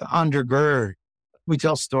that undergird. We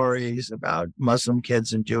tell stories about Muslim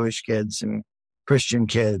kids and Jewish kids and Christian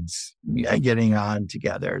kids getting on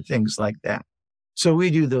together, things like that. So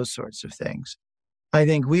we do those sorts of things. I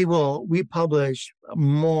think we publish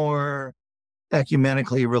more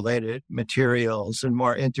ecumenically related materials and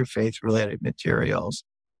more interfaith related materials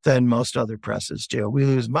than most other presses do. We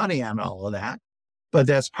lose money on all of that, but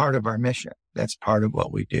that's part of our mission. That's part of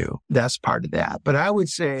what we do. That's part of that. But I would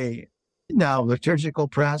say Now, Liturgical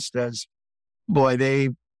Press does, they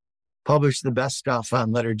publish the best stuff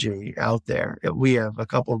on liturgy out there. We have a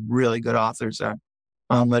couple of really good authors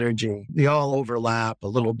on liturgy. They all overlap a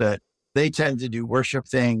little bit. They tend to do worship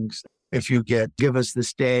things. If you Give Us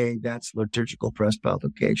This Day, that's Liturgical Press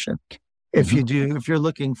publication. If you're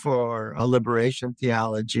looking for a liberation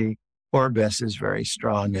theology, Orbis is very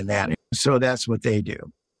strong in that. So that's what they do.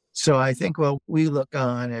 So I think what we look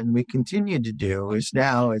on and we continue to do is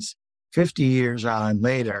now it's 50 years on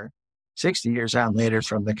later, 60 years on later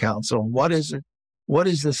from the council. What is it? What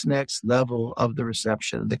does this next level of the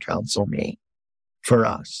reception of the council mean for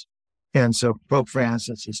us? And so Pope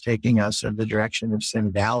Francis is taking us in the direction of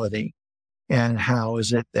synodality. And how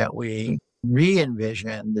is it that we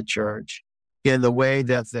re-envision the church in the way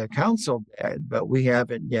that the council did, but we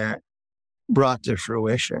haven't yet brought to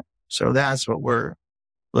fruition? So that's what we're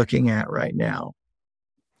looking at right now.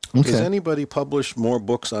 Okay. Does anybody publish more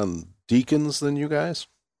books on deacons than you guys?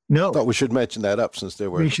 No. I thought we should mention that up since they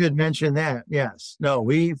were. We should mention that, yes. No,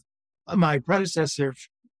 my predecessor,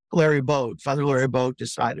 Father Larry Boat,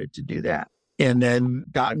 decided to do that and then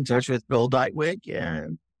got in touch with Bill Deitwig,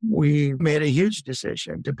 and we made a huge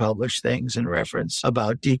decision to publish things in reference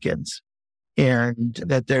about deacons and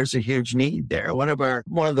that there's a huge need there. One of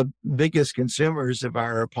the biggest consumers of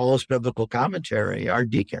our Paul's biblical commentary are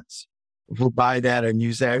deacons. We'll buy that and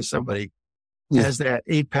use that. Somebody has that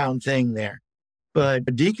 8-pound thing there.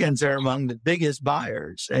 But deacons are among the biggest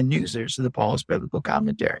buyers and users of the Paul's biblical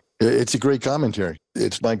commentary. It's a great commentary.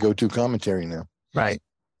 It's my go-to commentary now. Right.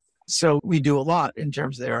 So we do a lot in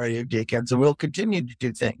terms of the area of deacons, and we'll continue to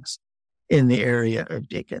do things in the area of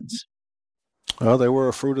deacons. Well, they were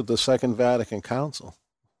a fruit of the Second Vatican Council.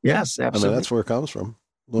 Yes, absolutely. I mean, that's where it comes from.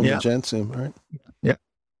 Lumen Gentium, right? Yeah.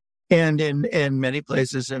 And in many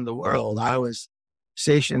places in the world, I was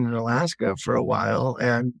stationed in Alaska for a while,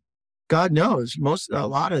 and God knows, a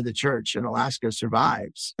lot of the church in Alaska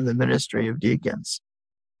survives in the ministry of deacons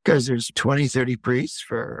because there's 20, 30 priests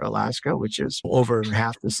for Alaska, which is over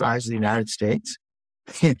half the size of the United States.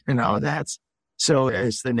 So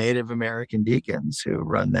it's the Native American deacons who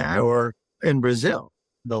run that. Or in Brazil,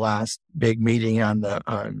 the last big meeting on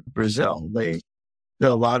Brazil, a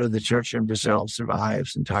lot of the church in Brazil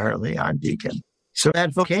survives entirely on deacon. So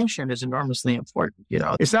that vocation is enormously important.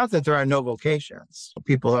 It's not that there are no vocations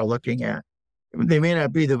people are looking at. They may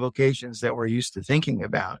not be the vocations that we're used to thinking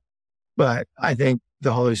about, but I think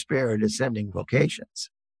the Holy Spirit is sending vocations.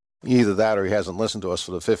 Either that or he hasn't listened to us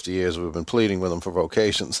for the 50 years we've been pleading with him for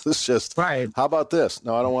vocations. It's just, right. How about this?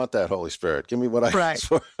 No, I don't want that, Holy Spirit. Give me what I asked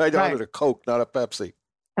for. I wanted a Coke, not a Pepsi.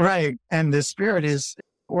 Right. And the Spirit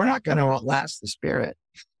we're not going to outlast the Spirit.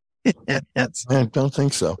 I don't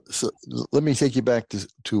think so. So let me take you back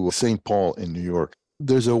to St. Paul in New York.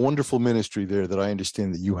 There's a wonderful ministry there that I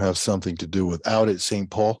understand that you have something to do with out at St.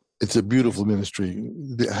 Paul. It's a beautiful ministry.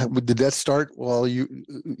 Did that start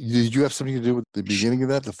did you have something to do with the beginning of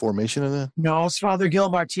that, the formation of that? No, it's Father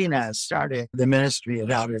Gil Martinez started the ministry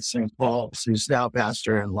out at St. Paul's, who's now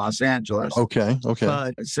pastor in Los Angeles. Okay.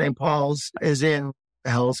 But St. Paul's is in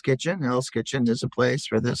Hell's Kitchen. Hell's Kitchen is a place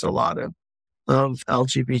where there's a lot of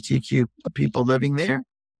LGBTQ people living there.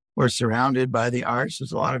 We're surrounded by the arts.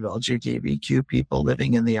 There's a lot of LGBTQ people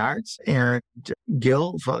living in the arts. And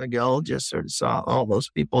Father Gil just sort of saw all those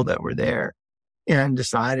people that were there and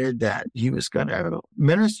decided that he was going to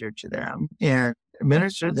minister to them and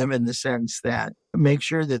minister to them in the sense that make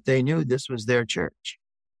sure that they knew this was their church.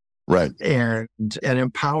 Right. And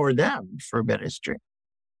empower them for ministry.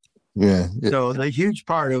 Yeah. So the huge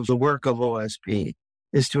part of the work of OSP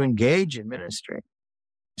is to engage in ministry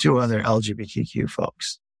to other LGBTQ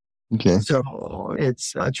folks. Okay. So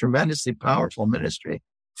it's a tremendously powerful ministry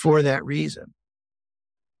for that reason.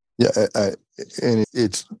 Yeah, and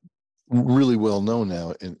it's really well known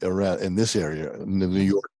now in this area, in the New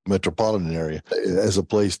York metropolitan area, as a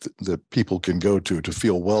place that people can go to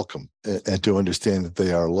feel welcome and to understand that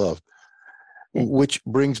they are loved. Which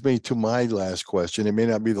brings me to my last question. It may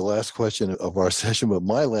not be the last question of our session, but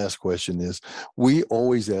my last question is, we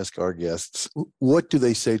always ask our guests, what do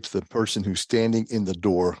they say to the person who's standing in the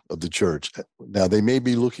door of the church? Now, they may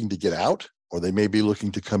be looking to get out, or they may be looking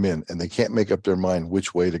to come in, and they can't make up their mind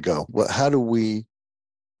which way to go. Well,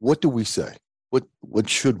 what do we say? What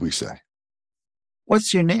should we say?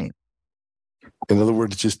 What's your name? In other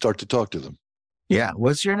words, just start to talk to them. Yeah.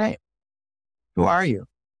 What's your name? Who are you?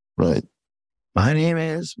 Right. My name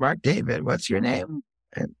is Mark David. What's your name?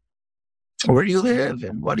 And where do you live?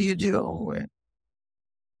 And what do you do? And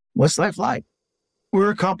what's life like?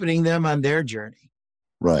 We're accompanying them on their journey.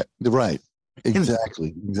 Right.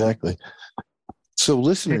 Exactly. So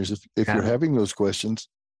listeners, if you're having those questions,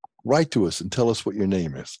 write to us and tell us what your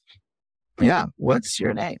name is. Yeah. What's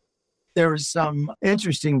your name? There was some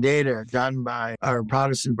interesting data done by our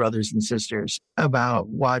Protestant brothers and sisters about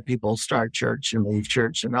why people start church and leave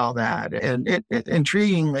church and all that. And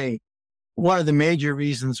intriguingly, one of the major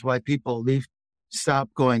reasons why people stop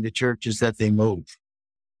going to church is that they move.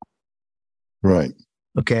 Right.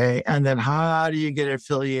 Okay. And then how do you get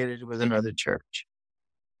affiliated with another church?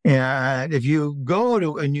 And if you go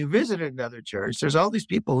to and you visit another church, there's all these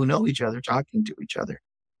people who know each other talking to each other,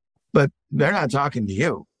 but they're not talking to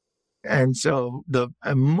you. And so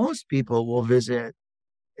most people will visit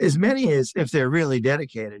as many as, if they're really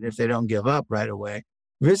dedicated, if they don't give up right away,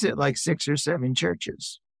 visit like 6 or 7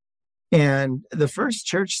 churches. And the first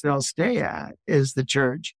church they'll stay at is the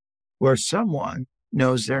church where someone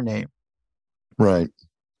knows their name. Right.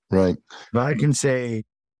 Right. If I can say,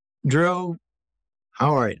 Drew,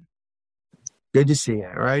 how are you? Good to see you.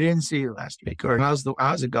 Or I didn't see you last week. Or how's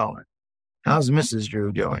it going? How's Mrs.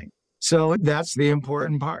 Drew doing? So that's the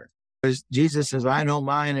important part. Because Jesus says, I know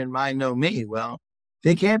mine and mine know me. Well,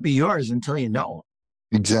 they can't be yours until you know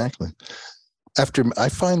them. Exactly. I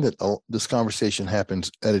find that this conversation happens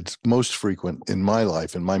at its most frequent in my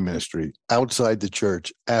life, in my ministry, outside the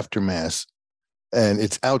church, after Mass. And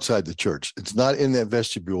it's outside the church. It's not in that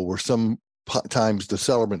vestibule where sometimes the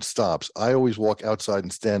celebrant stops. I always walk outside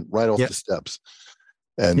and stand right off the steps.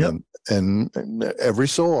 And every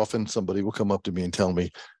so often, somebody will come up to me and tell me,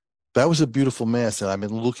 that was a beautiful Mass, and I've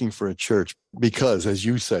been looking for a church because, as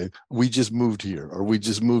you say, we just moved here or we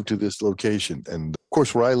just moved to this location. And of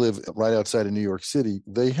course, where I live, right outside of New York City,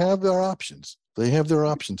 they have their options. They have their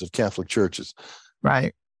options of Catholic churches.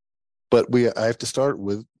 Right. But I have to start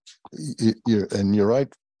with, and you're right,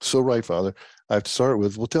 so right, Father. I have to start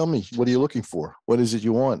with, well, tell me, what are you looking for? What is it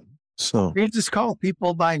you want? So you just call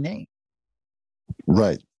people by name.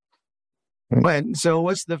 Right. So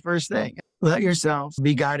what's the first thing? Let yourself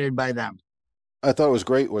be guided by them. I thought it was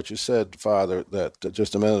great what you said, Father, that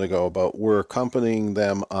just a minute ago about we're accompanying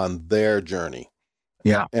them on their journey.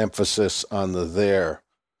 Yeah. Emphasis on the their.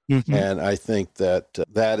 Mm-hmm. And I think that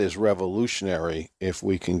that is revolutionary if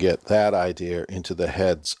we can get that idea into the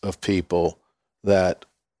heads of people, that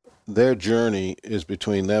their journey is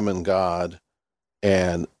between them and God,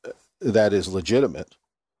 and that is legitimate.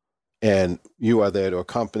 And you are there to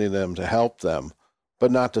accompany them, to help them, but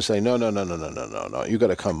not to say, no, you got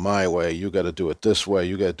to come my way. You got to do it this way.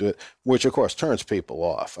 You got to do it, which of course turns people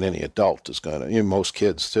off. And any adult is going to, most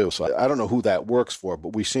kids too. So I don't know who that works for,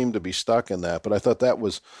 but we seem to be stuck in that. But I thought that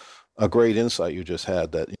was a great insight you just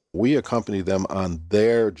had, that we accompany them on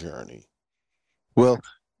their journey. Well,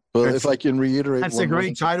 if I can reiterate. That's a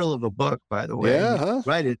great title of a book, by the way. Yeah. Huh?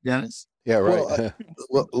 Write it, Dennis. Yeah, right.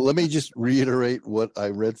 Well, let me just reiterate what I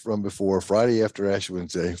read from before, Friday after Ash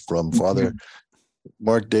Wednesday, from Father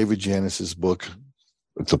Mark David Janus's book.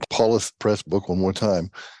 It's a Paulus Press book, one more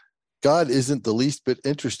time. God isn't the least bit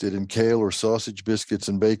interested in kale or sausage, biscuits,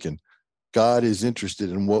 and bacon. God is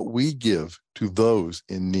interested in what we give to those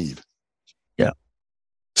in need. Yeah.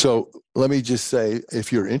 So let me just say,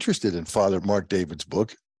 if you're interested in Father Mark David's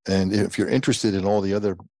book, and if you're interested in all the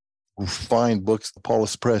other fine books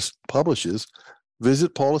Paulus Press publishes,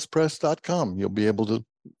 visit pauluspress.com. You'll be able to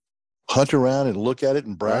hunt around and look at it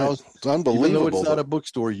and browse. Right. It's unbelievable. Even though it's not a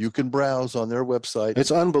bookstore, you can browse on their website. It's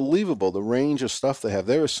unbelievable, the range of stuff they have.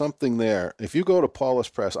 There is something there. If you go to Paulus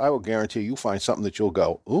Press, I will guarantee you'll find something that you'll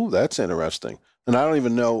go, ooh, that's interesting. And I don't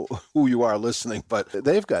even know who you are listening, but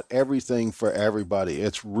they've got everything for everybody.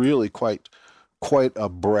 It's really quite a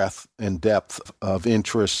breadth and depth of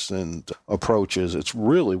interests and approaches. It's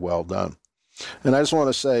really well done. And I just want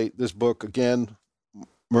to say this book, again,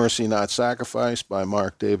 Mercy Not Sacrifice by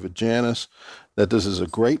Mark David Janus, that this is a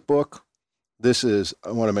great book. I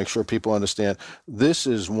want to make sure people understand, this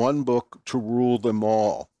is one book to rule them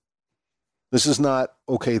all. This is not,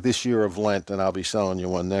 okay, this year of Lent, and I'll be selling you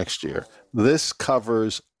one next year. This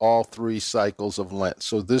covers all 3 cycles of Lent.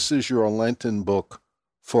 So this is your Lenten book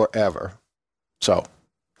forever. So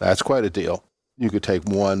that's quite a deal. You could take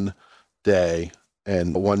one day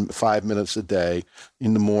and 5 minutes a day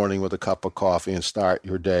in the morning with a cup of coffee and start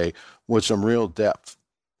your day with some real depth.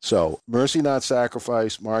 So Mercy Not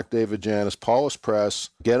Sacrifice, Mark David Janus, Paulus Press,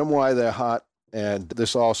 get them while they're hot. And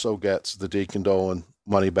this also gets the Deacon Dolan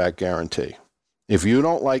money-back guarantee. If you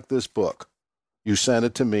don't like this book, you send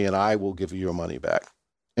it to me and I will give you your money back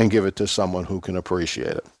and give it to someone who can appreciate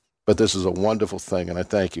it. But this is a wonderful thing, and I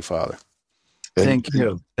thank you, Father. Thank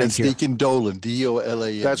you. It's Deacon Dolan,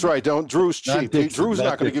 D-O-L-A-N. That's right. Drew's cheap. Drew's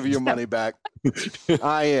not going to give you your money back.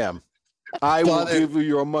 I am. I will Father- give you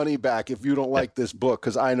your money back if you don't like this book,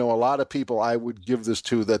 because I know a lot of people I would give this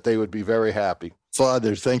to that they would be very happy.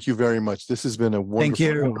 Father, thank you very much. This has been a Thank wonderful,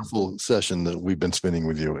 you. wonderful session that we've been spending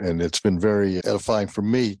with you, and it's been very edifying for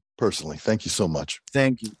me personally. Thank you so much.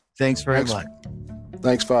 Thank you. Thanks very Thanks. much.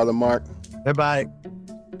 Thanks, Father Mark. Bye-bye.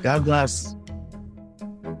 God bless.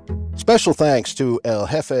 Special thanks to El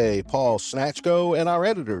Jefe Paul Snatchko and our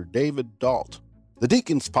editor, David Dalt. The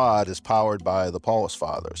Deacons Pod is powered by the Paulist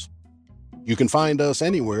Fathers. You can find us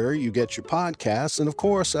anywhere you get your podcasts, and of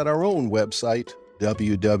course at our own website,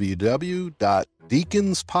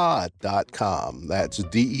 www.deaconspod.com. That's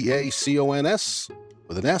DEACONS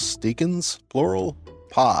with an S, deacons, plural,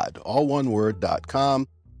 pod, all one word.com.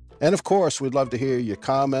 And of course, we'd love to hear your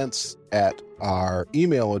comments at our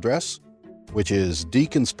email address, which is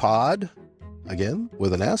deaconspod, again,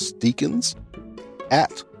 with an S, deacons,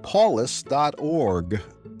 at paulist.org.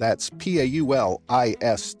 That's PAULIST.org.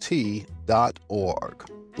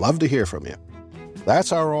 Love to hear from you.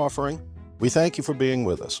 That's our offering. We thank you for being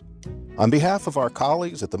with us. On behalf of our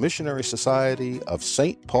colleagues at the Missionary Society of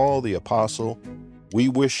St. Paul the Apostle, we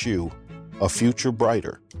wish you a future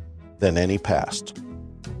brighter than any past.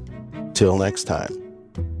 Till next time.